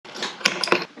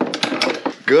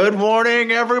Good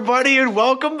morning, everybody, and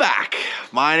welcome back.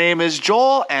 My name is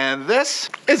Joel, and this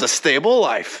is A Stable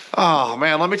Life. Oh,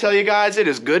 man, let me tell you guys, it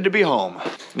is good to be home.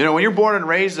 You know, when you're born and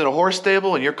raised in a horse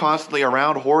stable and you're constantly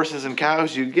around horses and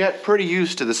cows, you get pretty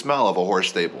used to the smell of a horse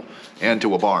stable and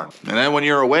to a barn. And then when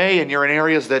you're away and you're in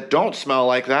areas that don't smell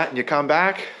like that and you come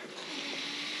back,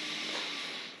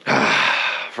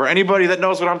 for anybody that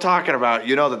knows what I'm talking about,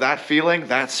 you know that feeling,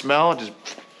 that smell just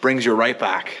brings you right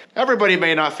back. Everybody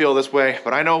may not feel this way,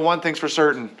 but I know one thing's for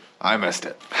certain, I missed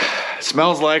it. It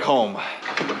smells like home.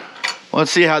 Let's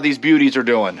see how these beauties are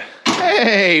doing.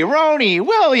 Hey, Roni,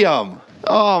 William.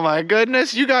 Oh my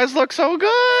goodness, you guys look so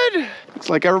good.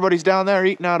 Looks like everybody's down there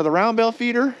eating out of the round bale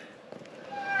feeder.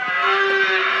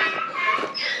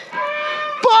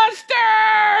 Buster!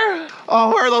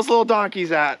 Oh, where are those little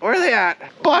donkeys at? Where are they at?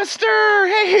 Buster,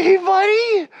 hey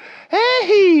buddy.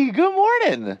 Hey, good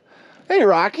morning. Hey,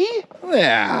 Rocky.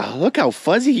 Yeah, look how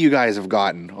fuzzy you guys have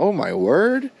gotten. Oh, my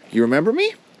word. You remember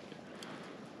me?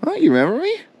 Huh? You remember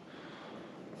me?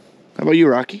 How about you,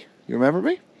 Rocky? You remember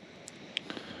me?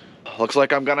 Looks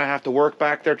like I'm going to have to work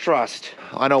back their trust.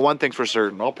 I know one thing's for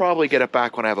certain. I'll probably get it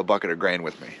back when I have a bucket of grain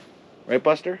with me. Right,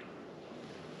 Buster?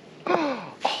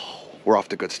 Oh, we're off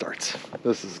to good starts.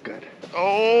 This is good.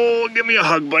 Oh, give me a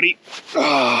hug, buddy. Oh,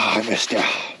 I missed you.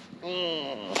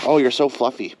 Oh, you're so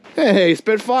fluffy. Hey,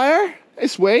 Spitfire. Hey,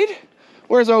 Suede.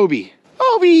 Where's Obi?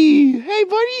 Obi! Hey,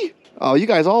 buddy. Oh, you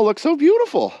guys all look so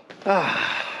beautiful.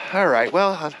 All right,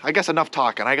 well, I guess enough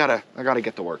talking. I gotta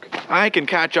get to work. I can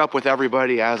catch up with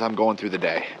everybody as I'm going through the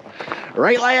day.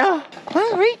 Right, Leia?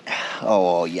 Huh, right?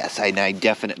 Oh, yes, I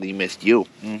definitely missed you.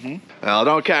 Well,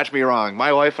 don't catch me wrong.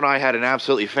 My wife and I had an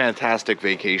absolutely fantastic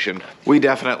vacation. We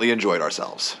definitely enjoyed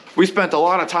ourselves. We spent a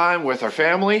lot of time with our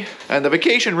family, and the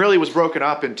vacation really was broken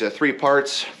up into 3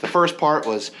 parts. The first part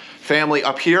was family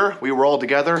up here. We were all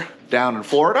together down in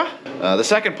Florida. The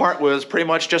second part was pretty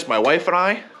much just my wife and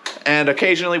I. And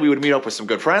occasionally we would meet up with some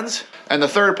good friends. And the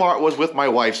third part was with my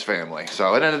wife's family.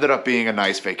 So it ended up being a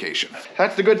nice vacation.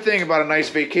 That's the good thing about a nice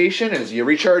vacation is you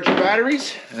recharge your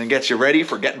batteries and it gets you ready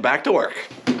for getting back to work.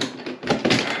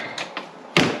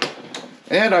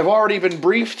 And I've already been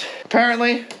briefed.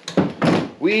 Apparently,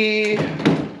 we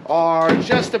are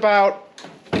just about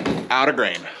out of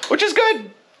grain, which is good.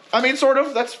 I mean, sort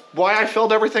of. That's why I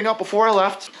filled everything up before I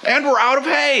left. And we're out of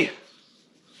hay.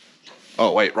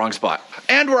 Oh, wait, wrong spot.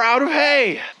 And we're out of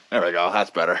hay. There we go,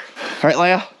 that's better. All right,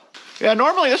 Leia? Yeah,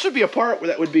 normally this would be a part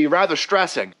that would be rather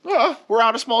stressing. We're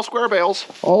out of small square bales.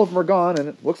 All of them are gone, and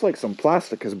it looks like some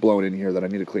plastic has blown in here that I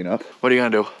need to clean up. What are you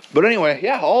gonna do? But anyway,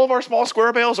 yeah, all of our small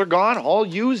square bales are gone, all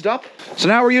used up. So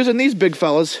now we're using these big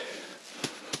fellas.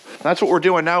 That's what we're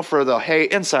doing now for the hay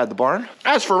inside the barn.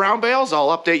 As for round bales,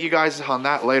 I'll update you guys on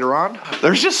that later on.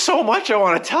 There's just so much I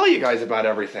want to tell you guys about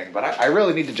everything, but I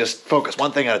really need to just focus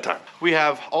one thing at a time. We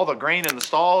have all the grain in the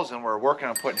stalls, and we're working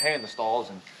on putting hay in the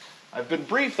stalls, and I've been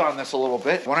briefed on this a little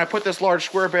bit. When I put this large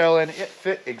square bale in, it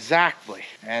fit exactly,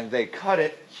 and they cut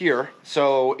it here,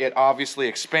 so it obviously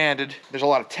expanded. There's a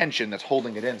lot of tension that's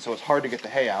holding it in, so it's hard to get the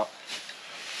hay out.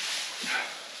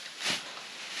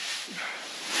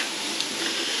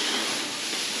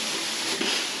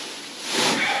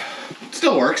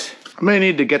 Still works. I may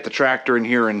need to get the tractor in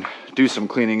here and do some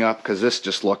cleaning up because this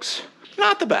just looks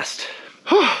not the best.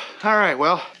 All right,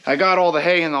 well, I got all the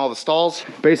hay in all the stalls.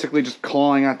 Basically just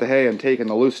clawing out the hay and taking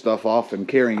the loose stuff off and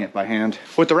carrying it by hand.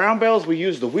 With the round bales, we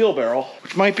use the wheelbarrow,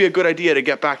 which might be a good idea to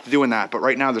get back to doing that, but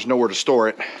right now there's nowhere to store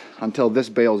it until this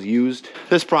bale's used.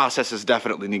 This process is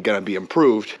definitely gonna be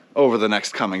improved over the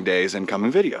next coming days and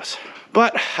coming videos.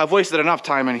 But I've wasted enough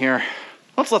time in here.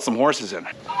 Let's let some horses in.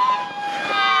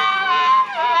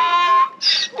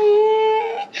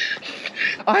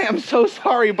 I am so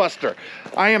sorry, Buster.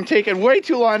 I am taking way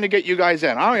too long to get you guys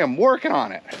in. I am working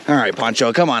on it. All right,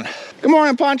 Poncho, come on. Good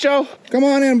morning, Poncho. Come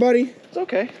on in, buddy. It's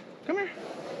okay. Come here.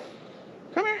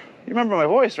 Come here. You remember my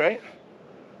voice, right?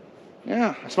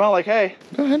 Yeah, I smell like hay.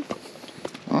 Go ahead.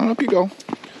 On up you go.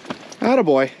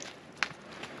 Attaboy.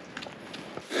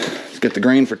 Let's get the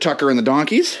grain for Tucker and the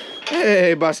donkeys.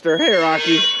 Hey, Buster. Hey,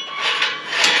 Rocky.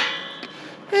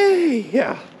 Hey,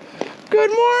 yeah.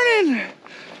 Good morning.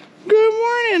 Good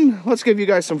morning. Let's give you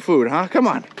guys some food, huh? Come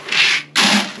on.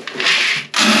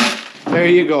 There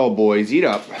you go, boys. Eat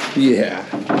up. Yeah.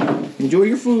 Enjoy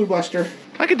your food, Buster.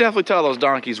 I could definitely tell those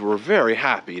donkeys were very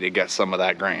happy to get some of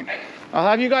that grain. I'll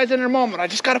have you guys in a moment. I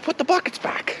just got to put the buckets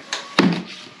back.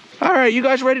 All right, you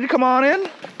guys ready to come on in?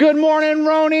 Good morning,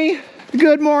 Roni.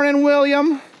 Good morning,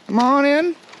 William. Come on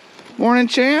in. Morning,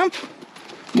 Champ.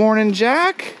 Morning,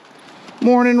 Jack.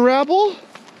 Morning, Rebel.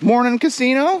 Morning,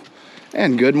 Casino.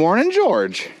 And good morning,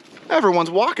 George.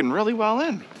 Everyone's walking really well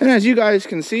in. And as you guys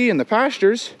can see in the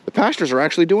pastures are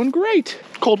actually doing great.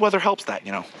 Cold weather helps that,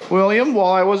 you know. William,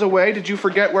 while I was away, did you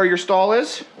forget where your stall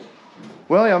is?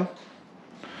 William,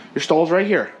 your stall's right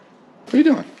here. What are you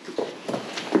doing?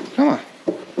 Come on.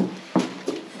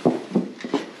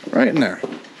 Right in there.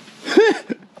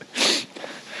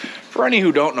 For any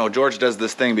who don't know, George does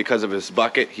this thing because of his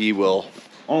bucket. He will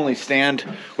only stand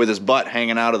with his butt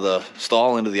hanging out of the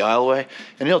stall into the aisleway,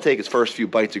 and he'll take his first few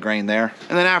bites of grain there,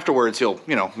 and then afterwards he'll,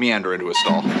 you know, meander into his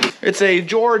stall. It's a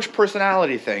George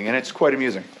personality thing, and it's quite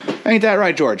amusing. Ain't that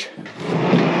right, George?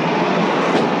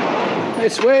 Hey,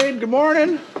 Swade, good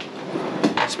morning.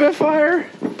 Spitfire,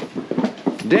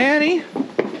 Danny,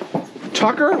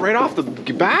 Tucker, right off the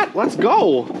bat, let's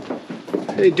go.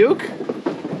 Hey, Duke,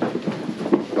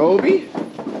 Obi,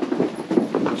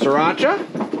 Sriracha,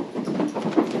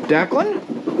 Declan,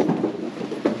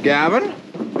 Gavin,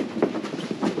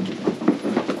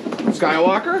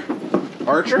 Skywalker,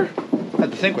 Archer.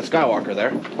 Had to think with Skywalker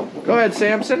there. Go ahead,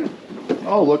 Samson.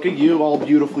 Oh, look at you, all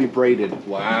beautifully braided.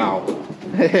 Wow.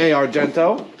 Hey,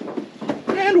 Argento.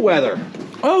 And Weather.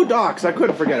 Oh, Docs. I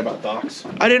couldn't forget about Docs.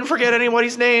 I didn't forget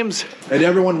anybody's names. And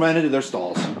everyone went into their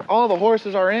stalls. All the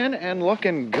horses are in and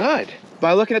looking good.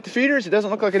 By looking at the feeders, it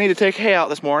doesn't look like I need to take hay out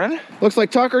this morning. Looks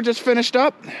like Tucker just finished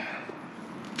up.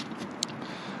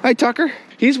 Hi, Tucker.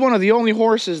 He's one of the only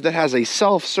horses that has a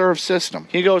self-serve system.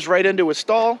 He goes right into his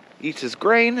stall, eats his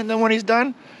grain, and then when he's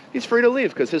done, he's free to leave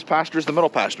because his pasture is the middle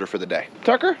pasture for the day.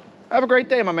 Tucker, have a great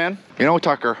day, my man. You know,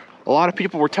 Tucker, a lot of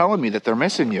people were telling me that they're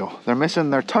missing you. They're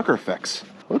missing their Tucker fix.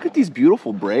 Look at these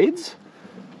beautiful braids.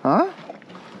 Huh?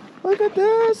 Look at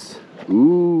this.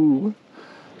 Ooh.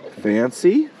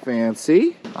 Fancy,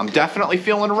 fancy. I'm definitely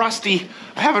feeling rusty.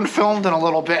 I haven't filmed in a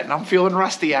little bit and I'm feeling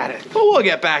rusty at it. But we'll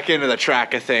get back into the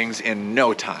track of things in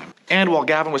no time. And while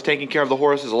Gavin was taking care of the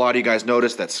horses, a lot of you guys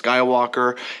noticed that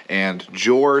Skywalker and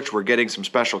George were getting some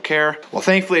special care. Well,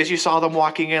 thankfully, as you saw them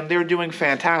walking in, they're doing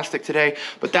fantastic today,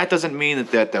 but that doesn't mean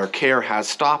that their care has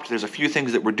stopped. There's a few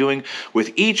things that we're doing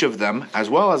with each of them, as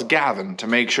well as Gavin, to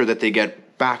make sure that they get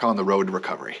back on the road to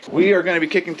recovery. We are going to be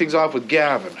kicking things off with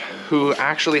Gavin, who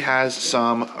actually has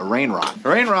some rain rot.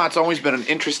 Rain rot's always been an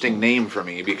interesting name for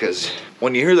me because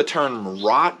when you hear the term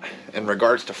rot in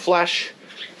regards to flesh,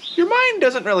 your mind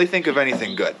doesn't really think of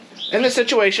anything good. In this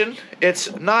situation,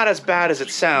 it's not as bad as it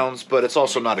sounds, but it's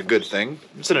also not a good thing.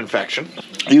 It's an infection.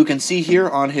 You can see here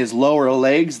on his lower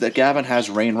legs that Gavin has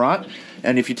rain rot.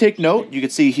 And if you take note, you can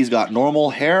see he's got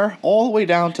normal hair all the way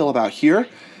down till about here.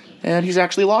 And he's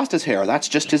actually lost his hair. That's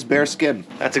just his bare skin.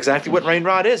 That's exactly what rain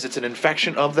rot is. It's an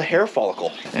infection of the hair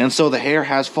follicle. And so the hair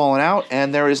has fallen out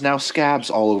and there is now scabs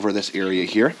all over this area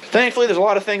here. Thankfully, there's a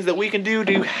lot of things that we can do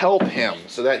to help him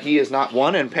so that he is not,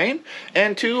 one, in pain,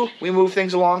 and two, we move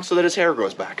things along so that his hair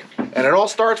grows back. And it all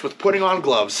starts with putting on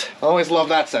gloves. I always love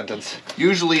that sentence.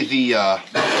 Usually the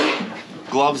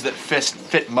gloves that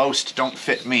fit most don't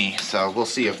fit me. So we'll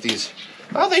see if these,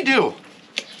 oh, they do.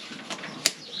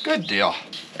 Good deal.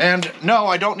 And no,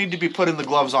 I don't need to be putting the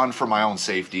gloves on for my own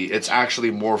safety. It's actually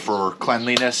more for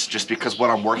cleanliness, just because what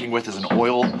I'm working with is an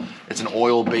oil. It's an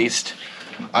oil-based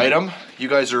item. You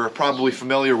guys are probably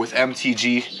familiar with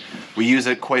MTG. We use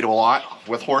it quite a lot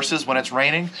with horses when it's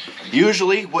raining.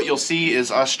 Usually what you'll see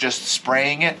is us just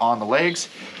spraying it on the legs,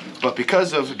 but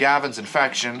because of Gavin's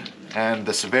infection and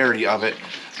the severity of it,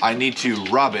 I need to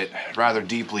rub it rather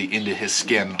deeply into his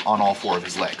skin on all four of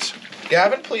his legs.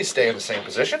 Gavin, please stay in the same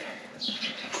position.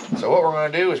 So what we're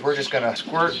going to do is we're just going to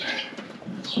squirt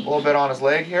a little bit on his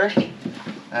leg here, and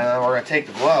then we're going to take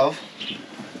the glove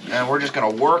and we're just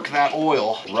going to work that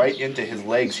oil right into his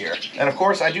legs here. And of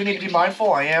course, I do need to be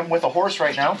mindful. I am with a horse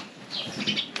right now.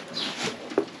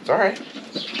 It's all right.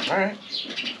 All right.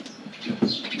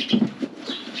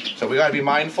 So we got to be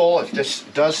mindful if this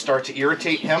does start to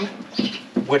irritate him,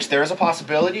 which there is a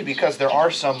possibility because there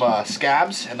are some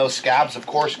scabs, and those scabs, of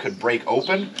course, could break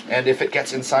open, and if it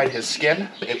gets inside his skin,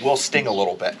 it will sting a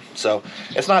little bit. So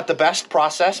it's not the best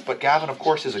process, but Gavin, of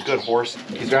course, is a good horse.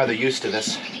 He's rather used to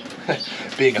this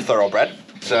being a thoroughbred.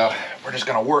 So we're just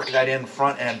going to work that in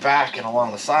front and back and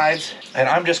along the sides, and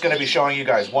I'm just going to be showing you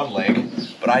guys one leg,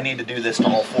 but I need to do this to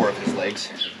all four of his legs,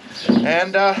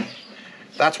 and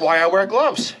that's why I wear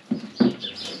gloves.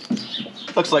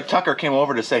 Looks like Tucker came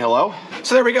over to say hello.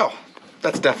 So there we go.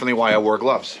 That's definitely why I wore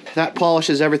gloves. That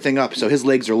polishes everything up, so his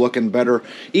legs are looking better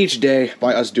each day.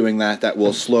 By us doing that, that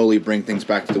will slowly bring things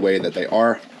back to the way that they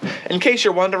are. In case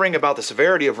you're wondering about the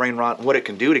severity of rain rot and what it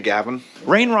can do to Gavin,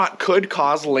 rain rot could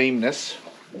cause lameness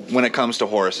when it comes to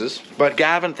horses, but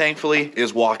Gavin, thankfully,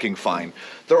 is walking fine.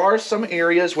 There are some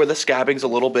areas where the scabbing's a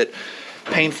little bit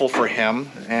painful for him,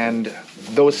 and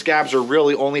those scabs are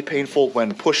really only painful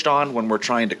when pushed on, when we're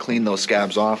trying to clean those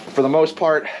scabs off. For the most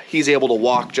part, he's able to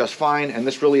walk just fine, and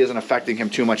this really isn't affecting him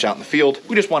too much out in the field.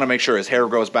 We just want to make sure his hair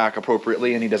grows back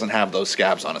appropriately and he doesn't have those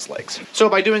scabs on his legs. So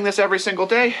by doing this every single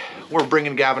day, we're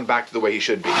bringing Gavin back to the way he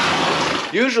should be.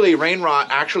 Usually rain rot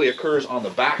actually occurs on the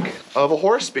back of a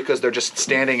horse because they're just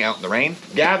standing out in the rain.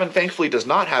 Gavin thankfully does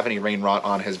not have any rain rot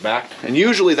on his back, and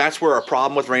usually that's where a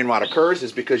problem with rain rot occurs,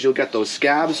 is because you'll get those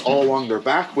scabs all along their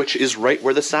back, which is right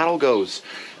where the saddle goes.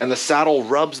 And the saddle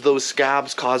rubs those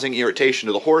scabs, causing irritation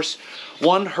to the horse.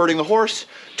 One, hurting the horse.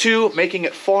 Two, making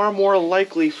it far more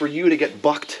likely for you to get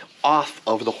bucked off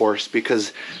of the horse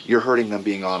because you're hurting them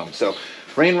being on them. So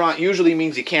rain rot usually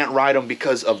means you can't ride them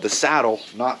because of the saddle,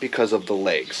 not because of the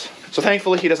legs. So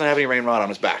thankfully he doesn't have any rain rot on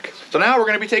his back. So now we're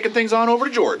gonna be taking things on over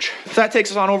to George. So that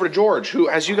takes us on over to George, who,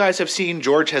 as you guys have seen,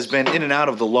 George has been in and out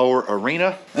of the lower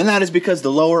arena. And that is because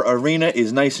the lower arena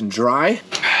is nice and dry,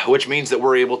 which means that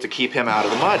we're able to keep him out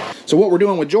of the mud. So what we're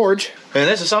doing with George, and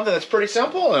this is something that's pretty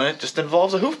simple, and it just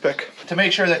involves a hoof pick. To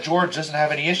make sure that George doesn't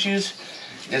have any issues,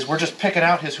 is we're just picking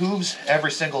out his hooves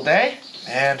every single day.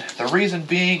 And the reason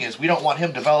being is we don't want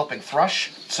him developing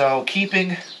thrush. So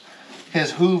keeping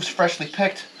his hooves freshly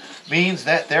picked means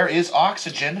that there is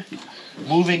oxygen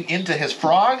moving into his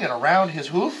frog and around his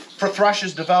hoof. For thrush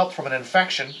is developed from an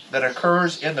infection that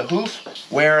occurs in the hoof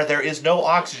where there is no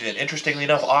oxygen. Interestingly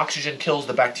enough, oxygen kills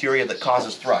the bacteria that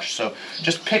causes thrush. So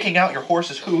just picking out your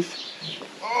horse's hoof,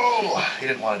 oh, he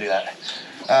didn't want to do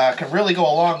that, can really go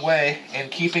a long way in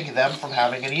keeping them from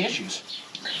having any issues.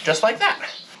 Just like that.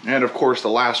 And of course, the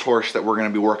last horse that we're going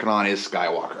to be working on is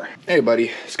Skywalker. Hey buddy,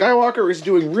 Skywalker is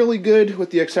doing really good with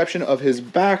the exception of his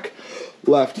back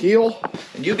left heel.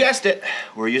 And you guessed it,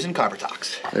 we're using copper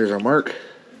tox. There's our mark.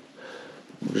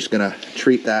 We're just going to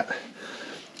treat that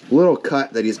little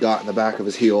cut that he's got in the back of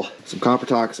his heel, some copper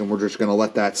tox, and we're just going to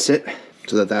let that sit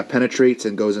so that that penetrates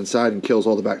and goes inside and kills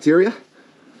all the bacteria.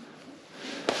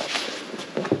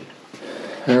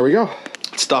 There we go.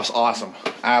 Stuff's awesome.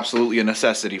 Absolutely a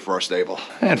necessity for our stable.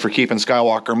 And for keeping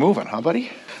Skywalker moving, huh, buddy?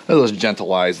 Look at those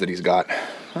gentle eyes that he's got.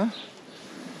 Huh?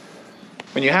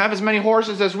 When you have as many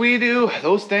horses as we do,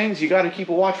 those things you got to keep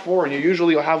a watch for, and you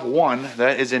usually will have one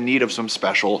that is in need of some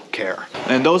special care.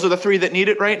 And those are the three that need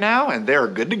it right now, and they're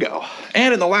good to go.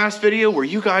 And in the last video where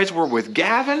you guys were with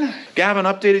Gavin, Gavin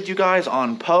updated you guys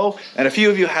on Poe, and a few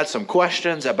of you had some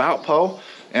questions about Poe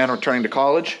and returning to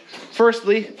college.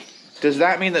 Firstly, does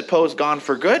that mean that Poe's gone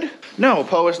for good? No,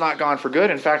 Poe is not gone for good.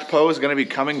 In fact, Poe is going to be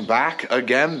coming back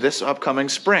again this upcoming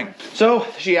spring. So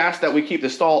she asked that we keep the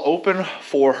stall open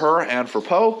for her and for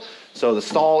Poe. So the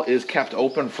stall is kept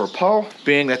open for Poe.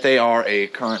 Being that they are a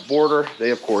current boarder, they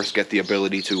of course get the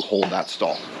ability to hold that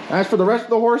stall. As for the rest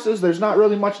of the horses, there's not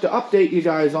really much to update you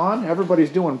guys on. Everybody's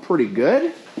doing pretty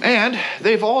good. And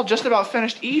they've all just about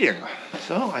finished eating.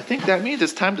 So I think that means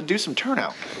it's time to do some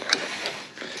turnout.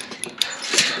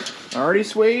 Alrighty,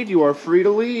 Suede, you are free to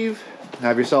leave.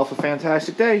 Have yourself a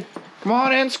fantastic day. Come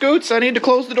on in, Scoots. I need to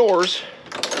close the doors.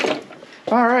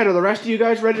 Alright, are the rest of you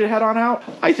guys ready to head on out?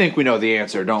 I think we know the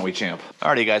answer, don't we, champ?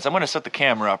 Alrighty, guys, I'm going to set the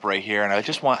camera up right here, and I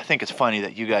think it's funny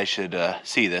that you guys should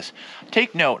see this.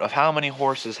 Take note of how many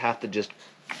horses have to just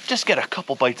get a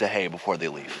couple bites of hay before they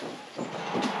leave.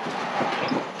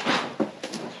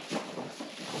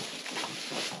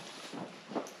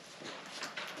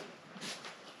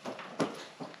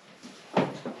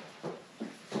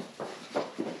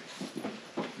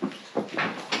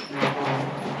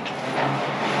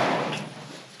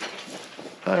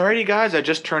 Alrighty guys, I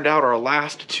just turned out our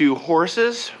last two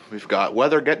horses. We've got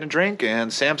Weather getting a drink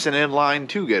and Samson in line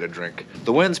to get a drink.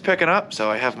 The wind's picking up, so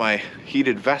I have my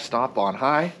heated vest up on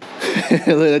high. Look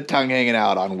at the tongue hanging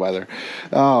out on Weather.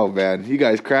 Oh man, you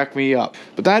guys crack me up.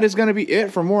 But that is gonna be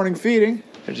it for morning feeding.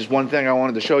 There's just one thing I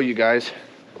wanted to show you guys.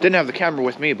 Didn't have the camera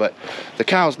with me, but the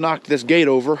cows knocked this gate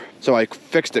over, so I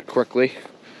fixed it quickly.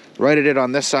 Righted it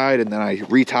on this side, and then I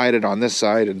retied it on this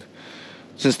side, and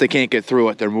since they can't get through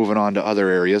it, they're moving on to other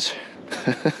areas.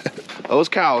 Those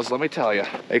cows, let me tell you,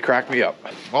 they crack me up.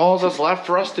 All that's left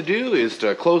for us to do is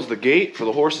to close the gate for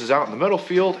the horses out in the middle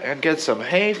field and get some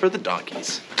hay for the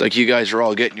donkeys. It's like you guys are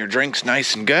all getting your drinks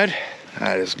nice and good.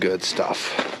 That is good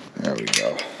stuff. There we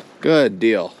go. Good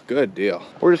deal, good deal.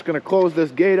 We're just gonna close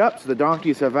this gate up so the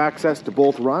donkeys have access to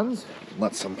both runs.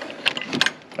 Let some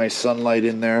nice sunlight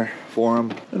in there for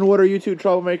them. And what are you two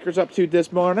troublemakers up to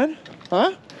this morning?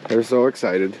 Huh? They're so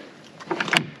excited.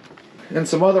 And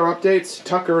some other updates.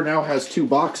 Tucker now has 2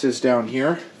 boxes down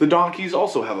here. The donkeys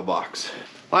also have a box.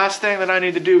 Last thing that I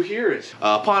need to do here is,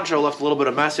 Poncho left a little bit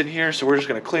of mess in here, so we're just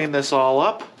gonna clean this all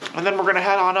up. And then we're gonna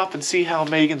head on up and see how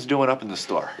Megan's doing up in the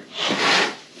store.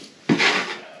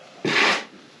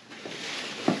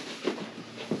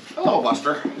 Hello,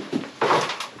 Buster.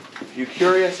 You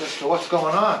curious as to what's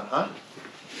going on, huh?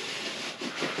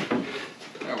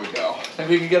 There we go. Think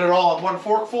we can get it all in one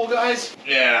forkful, guys?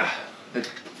 Yeah. It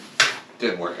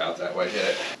didn't work out that way, did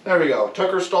it? There we go.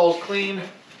 Tucker stall's clean,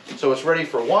 so it's ready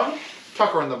for 1.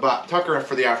 Tucker in the Tucker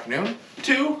for the afternoon,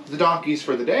 2, the donkeys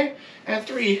for the day, and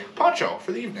 3, Poncho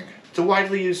for the evening. It's a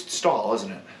widely used stall,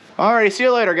 isn't it? Alrighty, see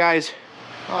you later, guys.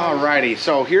 Alrighty,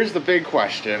 so here's the big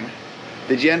question.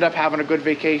 Did you end up having a good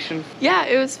vacation? Yeah,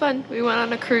 it was fun. We went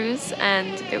on a cruise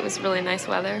and it was really nice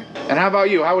weather. And how about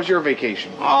you? How was your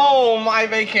vacation? Oh, my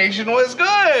vacation was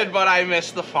good, but I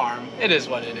missed the farm. It is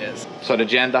what it is. So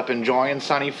did you end up enjoying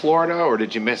sunny Florida, or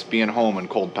did you miss being home in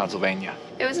cold Pennsylvania?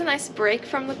 It was a nice break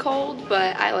from the cold,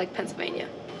 but I like Pennsylvania.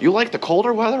 You like the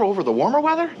colder weather over the warmer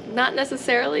weather? Not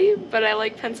necessarily, but I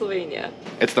like Pennsylvania.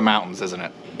 It's the mountains, isn't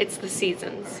it? It's the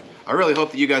seasons. I really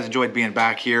hope that you guys enjoyed being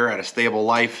back here at A Stable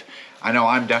Life. I know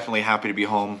I'm definitely happy to be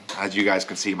home. As you guys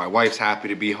can see, my wife's happy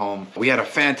to be home. We had a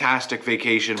fantastic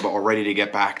vacation, but we're ready to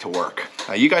get back to work.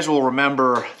 You guys will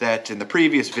remember that in the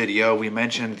previous video, we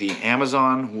mentioned the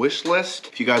Amazon wish list.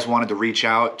 If you guys wanted to reach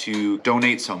out to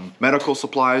donate some medical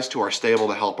supplies to our stable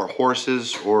to help our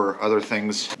horses or other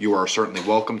things, you are certainly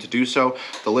welcome to do so.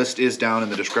 The list is down in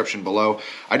the description below.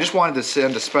 I just wanted to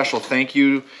send a special thank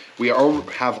you. We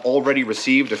have already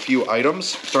received a few items.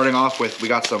 Starting off with, we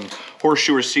got some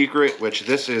Horseshoer Secret, which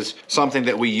this is something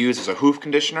that we use as a hoof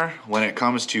conditioner when it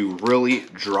comes to really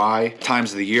dry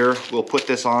times of the year. We'll put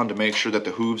this on to make sure that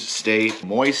the hooves stay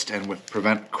moist and would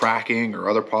prevent cracking or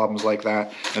other problems like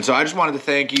that. And so I just wanted to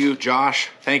thank you, Josh.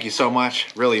 Thank you so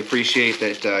much. Really appreciate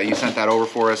that you sent that over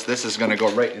for us. This is gonna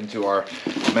go right into our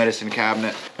medicine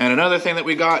cabinet. And another thing that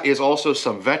we got is also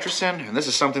some Vetricin, and this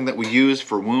is something that we use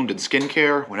for wound and skin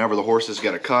care whenever the horses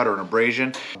get a cut or an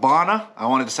abrasion. Bana, I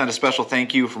wanted to send a special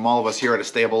thank you from all of us here at A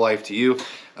Stable Life to you.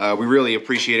 We really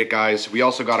appreciate it, guys. We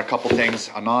also got a couple things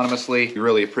anonymously. We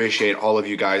really appreciate all of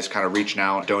you guys kind of reaching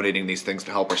out, donating these things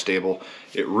to help our stable.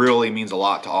 It really means a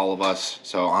lot to all of us.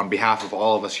 So on behalf of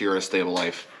all of us here at A Stable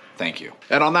Life, thank you.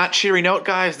 And on that cheery note,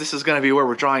 guys, this is gonna be where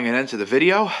we're drawing an end to the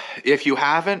video. If you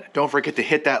haven't, don't forget to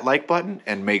hit that like button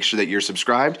and make sure that you're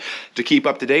subscribed to keep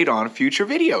up to date on future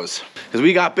videos. Because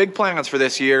we got big plans for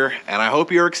this year, and I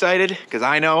hope you're excited, because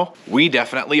I know we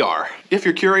definitely are. If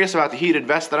you're curious about the heated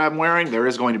vest that I'm wearing, there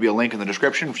is going to be a link in the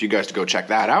description for you guys to go check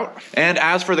that out. And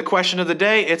as for the question of the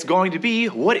day, it's going to be,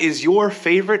 what is your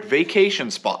favorite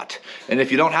vacation spot? And if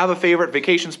you don't have a favorite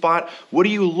vacation spot, what do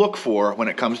you look for when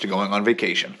it comes to going on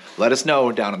vacation? Let us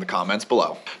know down in the comments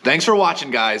below. Thanks for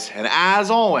watching, guys, and as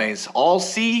always, I'll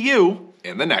see you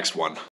in the next one.